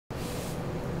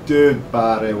Dude,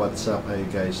 pare, what's up? How you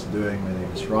guys doing? My name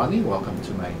is Rodney. Welcome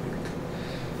to my pick.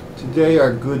 Today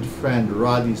our good friend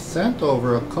Rodney sent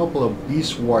over a couple of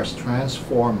Beast Wars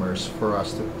Transformers for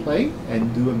us to play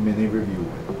and do a mini review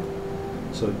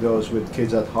with. So those with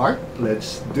kids at heart,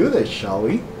 let's do this, shall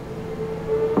we?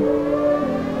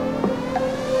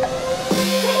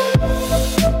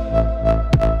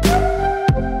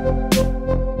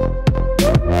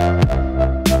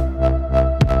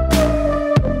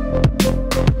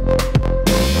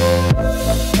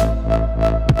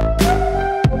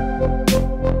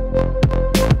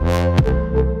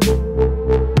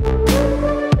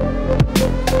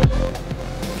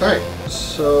 Alright,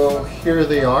 so here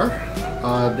they are.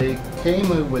 They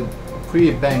came with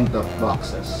pre-banged up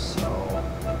boxes, so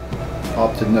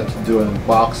opted not to do an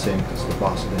unboxing because the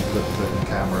box didn't look good in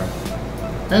camera.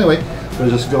 Anyway, we'll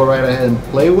just go right ahead and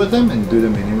play with them and do the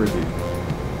mini review.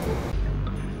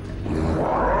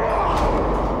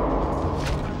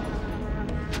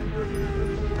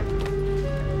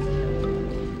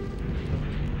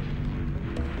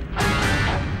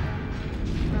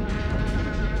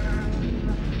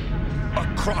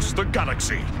 Across the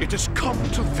galaxy, it has come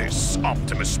to this,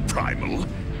 Optimus Primal.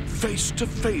 Face to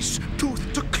face,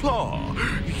 tooth to claw.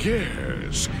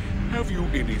 Yes. Have you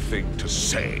anything to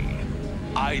say?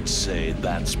 I'd say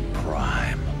that's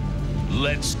Prime.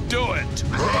 Let's do it!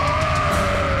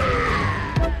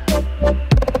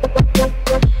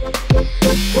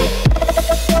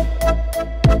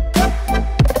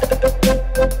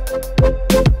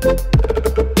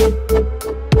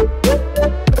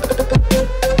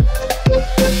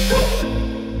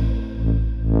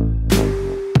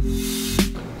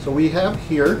 So we have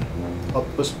here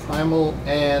Optimus Primal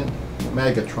and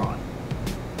Megatron,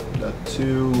 the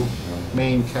two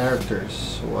main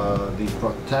characters, the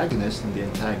protagonist and the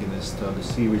antagonist of the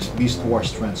series Beast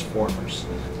Wars Transformers.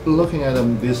 Looking at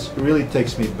them, this really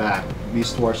takes me back.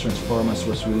 Beast Wars Transformers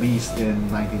was released in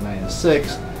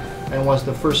 1996 and was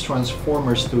the first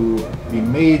Transformers to be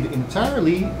made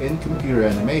entirely in computer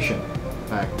animation.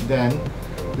 Back then,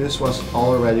 this was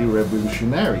already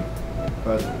revolutionary.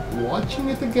 But watching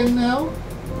it again now,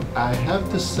 I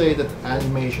have to say that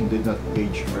animation did not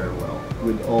age very well,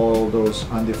 with all those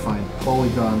undefined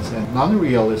polygons and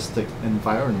non-realistic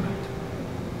environment.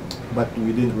 But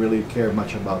we didn't really care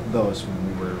much about those when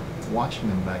we were watching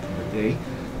them back in the day.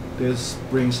 This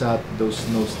brings out those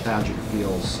nostalgic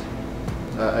feels.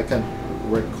 I can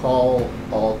recall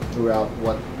all throughout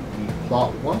what the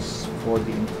plot was for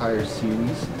the entire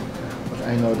series, but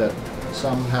I know that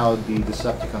somehow the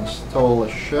Decepticons stole a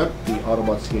ship, the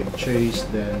Autobots gave chase,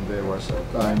 then there was a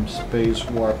time-space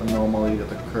warp anomaly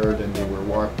that occurred and they were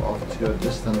warped off to a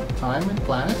distant time and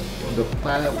planet. The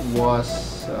planet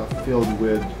was filled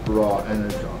with raw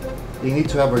energy. They need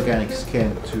to have organic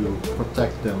skin to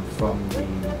protect them from the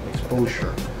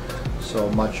exposure. So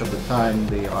much of the time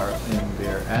they are in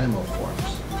their animal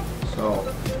forms. So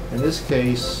in this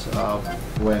case,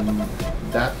 when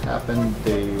that happened,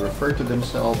 they refer to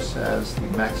themselves as the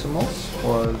Maximals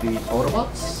or the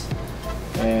Autobots,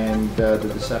 and the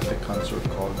Decepticons were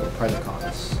called the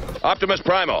Predacons. Optimus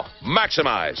Primal,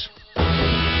 maximize!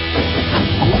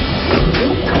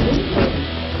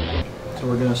 So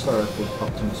we're gonna start with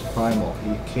Optimus Primal.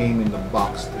 He came in the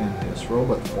box in his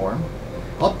robot form.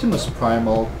 Optimus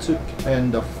Primal took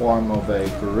in the form of a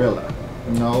gorilla.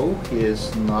 No, he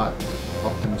is not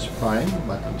Optimus Prime,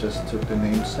 but he just took the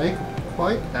namesake.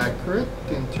 Quite accurate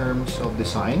in terms of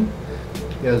design.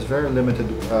 He has very limited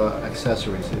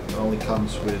accessories. It only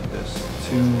comes with this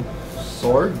 2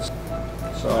 swords.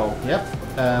 So, yep,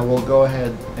 we'll go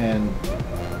ahead and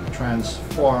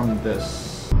transform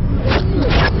this.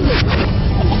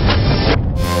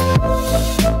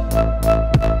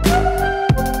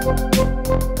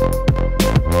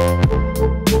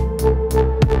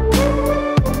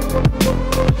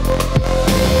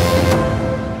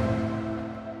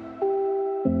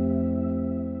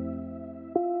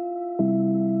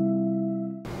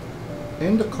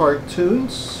 In the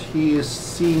cartoons, he is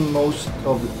seen most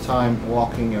of the time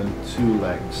walking on 2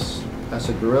 legs. As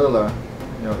a gorilla,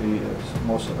 you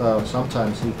know,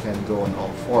 sometimes he can go on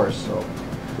all 4. So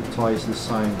the toy is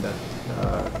designed that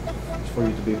for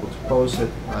you to be able to pose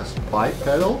it as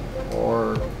bipedal,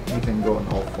 or he can go on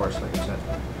all 4s, like I said.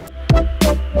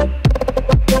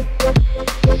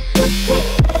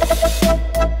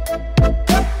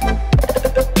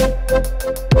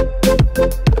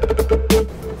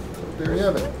 There you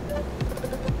have it,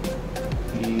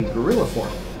 the gorilla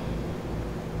form.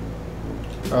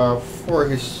 For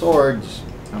his swords,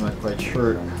 I'm not quite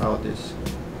sure how this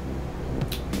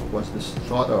was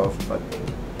thought of, but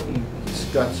he's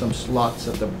got some slots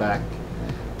at the back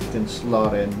you can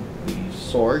slot in the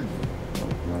sword,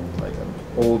 like an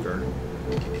holder.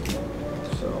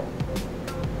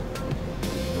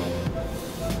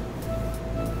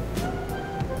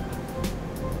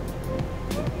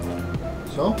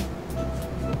 So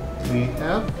we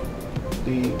have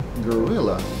the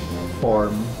gorilla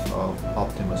form of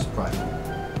Optimus Primal.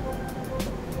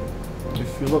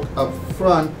 If you look up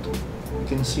front, you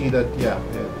can see that, yeah,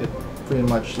 it pretty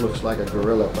much looks like a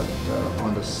gorilla, but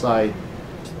on the side,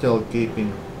 still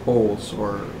gaping holes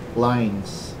or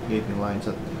lines, gaping lines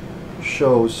that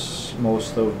shows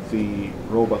most of the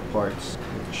robot parts,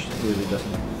 which really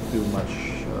doesn't do much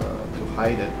to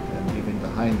hide it, and even the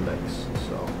hind legs.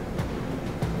 So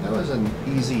that was an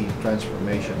easy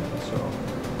transformation. So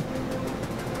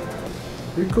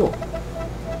pretty cool.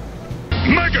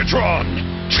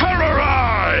 Megatron,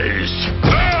 terrorize!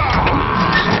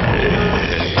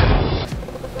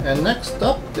 And next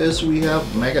up is we have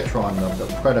Megatron of the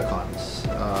Predacons.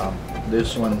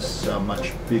 This one's a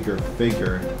much bigger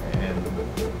figure and,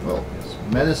 well, it's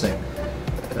menacing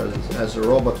because as a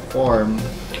robot form,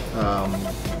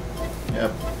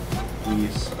 yep,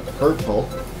 he's purple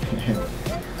and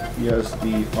he has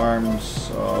the arms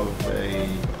of a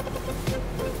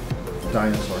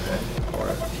dinosaur head, or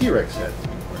a T-Rex head,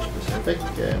 more specific,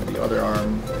 and the other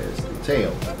arm is the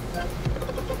tail.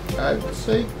 I'd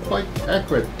say quite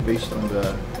accurate based on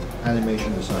the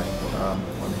animation design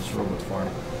on his robot form.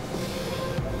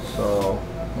 So,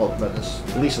 well, but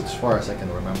at least as far as I can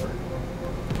remember.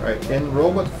 Right, in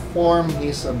robot form,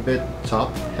 he's a bit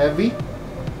top heavy.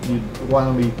 You'd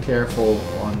want to be careful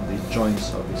on the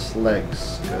joints of his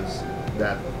legs because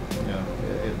that, you know,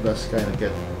 it does kind of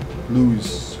get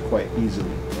loose quite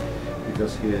easily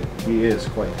because he is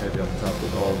quite heavy on top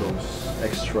with all those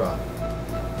extra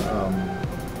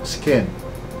skin.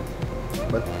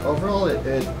 But overall,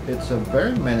 it's a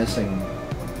very menacing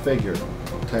figure.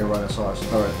 Tyrannosaurus,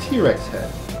 or a T-Rex head.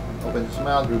 Opens his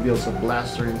mouth, reveals a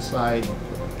blaster inside.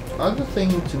 Other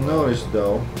thing to notice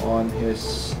though, on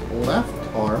his left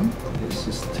arm is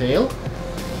his tail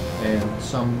and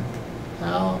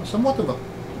somewhat of a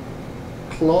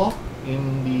claw.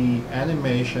 In the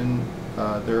animation,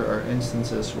 there are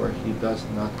instances where he does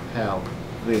not have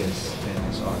this in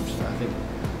his arms. I think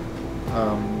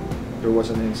there was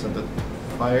an instant that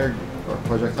fired or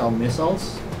projectile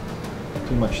missiles.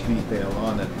 Too much detail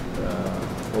on it,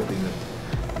 hoping that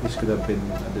this could have been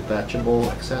a detachable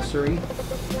accessory.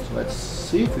 So let's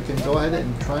see if we can go ahead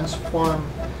and transform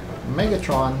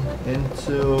Megatron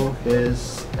into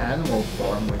his animal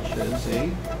form, which is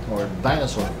or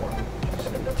dinosaur form, which is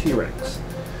a T-Rex.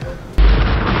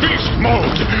 Beast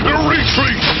mode!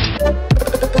 Retreat!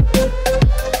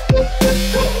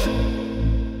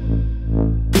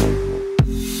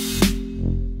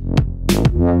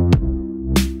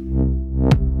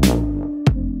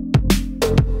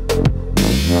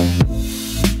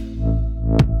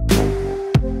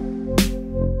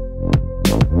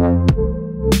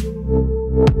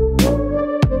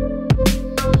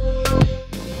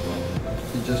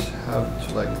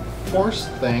 Force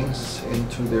things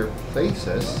into their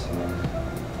places,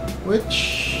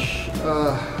 which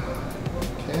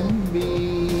can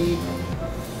be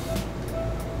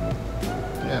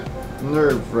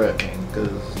nerve-wracking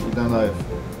because you don't know if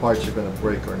parts are going to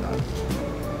break or not.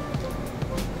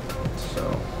 So,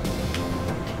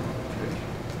 okay.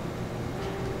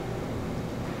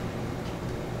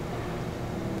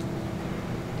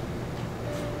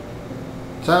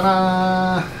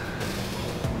 Ta-da!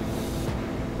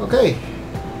 Okay,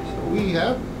 so we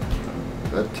have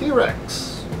the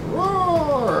T-Rex.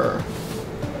 Roar!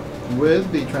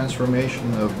 With the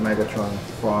transformation of Megatron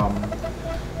from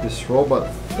this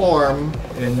robot form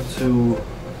into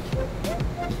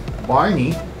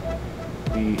Barney,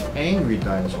 the angry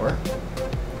dinosaur.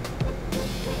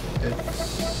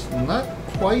 It's not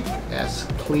quite as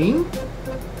clean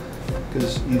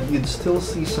because you'd still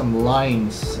see some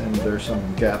lines and there's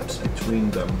some gaps between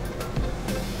them.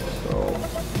 So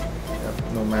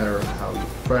no matter how you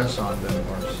press on them,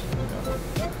 or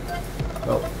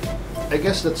well, I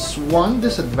guess that's one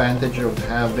disadvantage of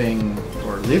having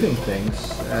or leaving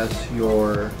things as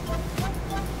your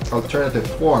alternative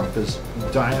form, because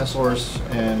dinosaurs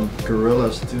and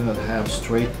gorillas do not have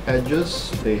straight edges,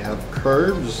 they have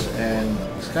curves, and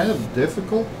it's kind of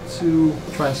difficult to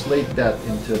translate that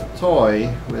into a toy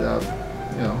without,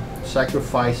 you know,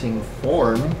 sacrificing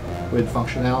form with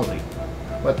functionality.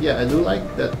 But yeah, I do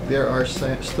like that there are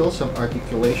still some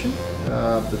articulation.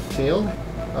 The tail,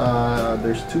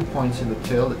 there's 2 points in the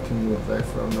tail that can move left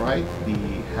from right, the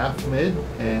half mid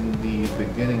and the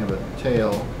beginning of the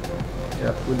tail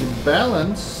Yep, with the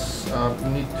balance, you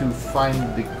need to find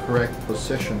the correct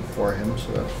position for him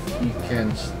so that he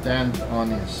can stand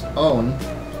on his own.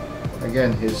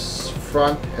 Again, he's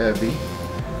front heavy,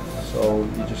 so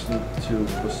you just need to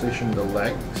position the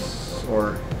legs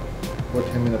or put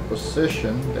him in a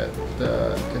position that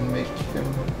can make him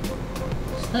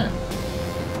stand.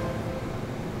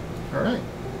 Alright.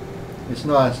 It's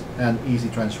not an easy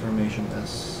transformation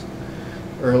as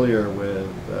earlier with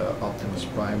Optimus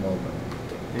Primal,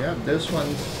 but yeah, this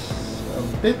one's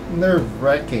a bit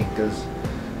nerve-wracking because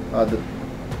the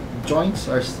joints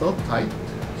are still tight,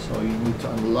 so you need to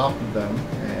unlock them,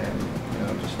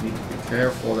 and just need to be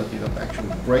careful that you don't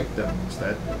actually break them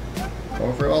instead.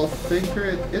 Overall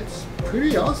figure, it's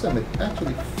pretty awesome. It's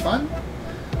actually fun,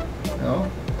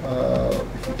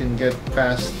 if you can get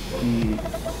past the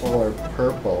color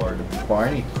purple or the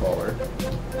Barney color.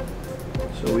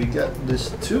 So we got these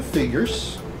two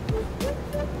figures,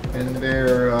 and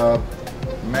they're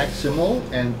Maximal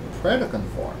and Predacon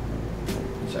form.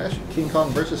 It's actually King Kong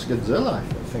versus Godzilla,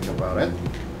 if you think about it.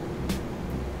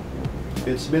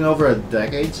 It's been over a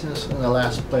decade since the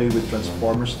last play with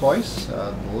Transformers toys.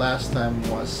 The last time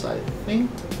was, I think,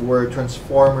 were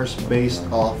Transformers based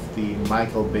off the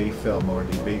Michael Bay film, or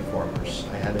the Bayformers.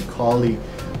 I had a colleague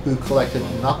who collected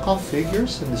knockoff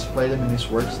figures and displayed them in his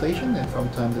workstation, and from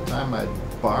time to time I'd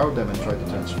borrow them and try to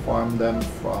transform them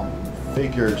from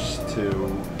figures to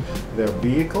their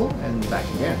vehicle and back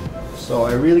again. So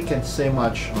I really can't say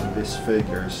much on these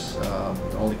figures.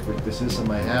 The only criticism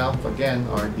I have, again,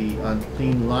 are the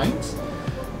unclean lines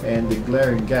and the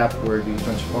glaring gap where they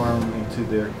transform into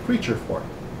their creature form.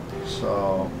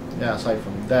 So yeah, aside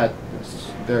from that,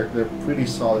 they're pretty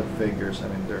solid figures. I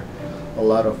mean, they're a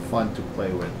lot of fun to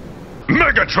play with.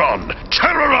 Megatron,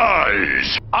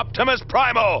 terrorize! Optimus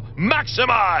Primal,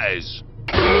 maximize!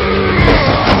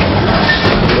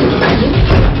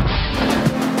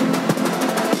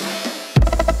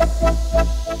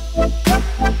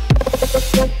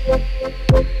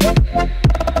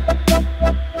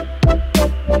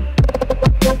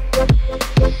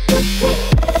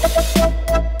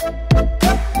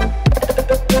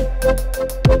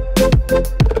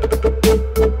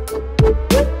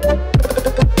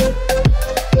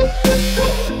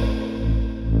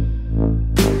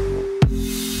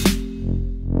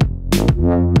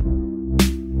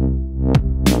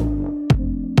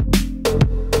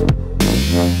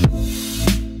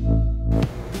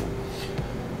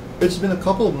 It's been a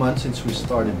couple of months since we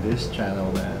started this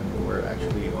channel, and we're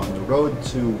actually on the road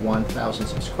to 1,000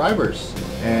 subscribers.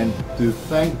 And to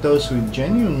thank those who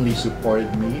genuinely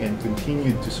supported me and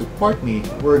continued to support me,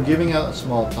 we're giving out a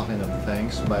small token of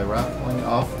thanks by raffling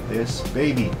off this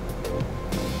baby.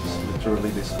 It's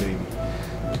literally this baby.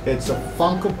 It's a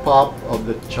Funko Pop of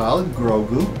the child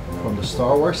Grogu from the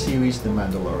Star Wars series The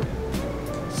Mandalorian.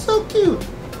 So cute!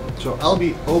 So I'll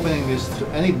be opening this to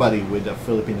anybody with a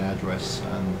Philippine address,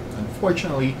 and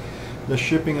unfortunately the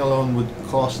shipping alone would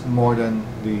cost more than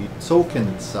the token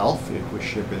itself if we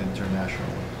ship it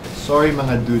internationally. Sorry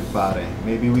mga dude pare,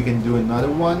 maybe we can do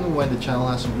another one when the channel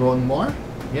has grown more?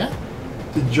 Yeah?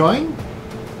 To join,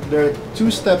 there are 2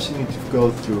 steps you need to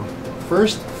go through.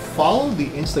 First, follow the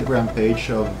Instagram page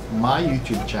of my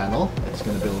YouTube channel. It's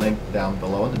going to be linked down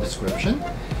below in the description.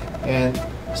 And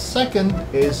second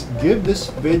is give this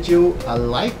video a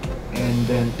like and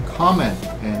then comment,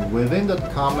 and within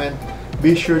that comment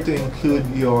be sure to include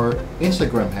your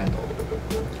Instagram handle.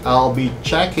 I'll be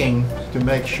checking to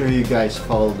make sure you guys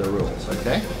follow the rules,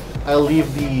 okay? I'll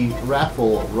leave the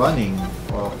raffle running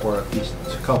for at least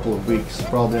a couple of weeks,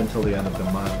 probably until the end of the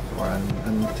month, or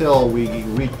until we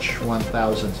reach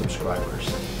 1,000 subscribers,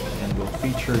 and we'll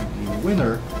feature the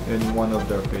winner in one of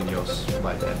their videos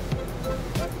by then.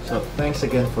 So thanks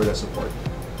again for the support.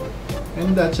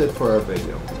 And that's it for our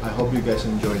video. I hope you guys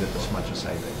enjoyed it as much as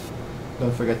I did.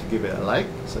 Don't forget to give it a like,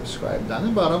 subscribe down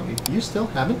the bottom if you still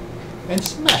haven't, and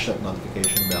smash that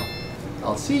notification bell.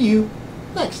 I'll see you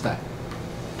next time.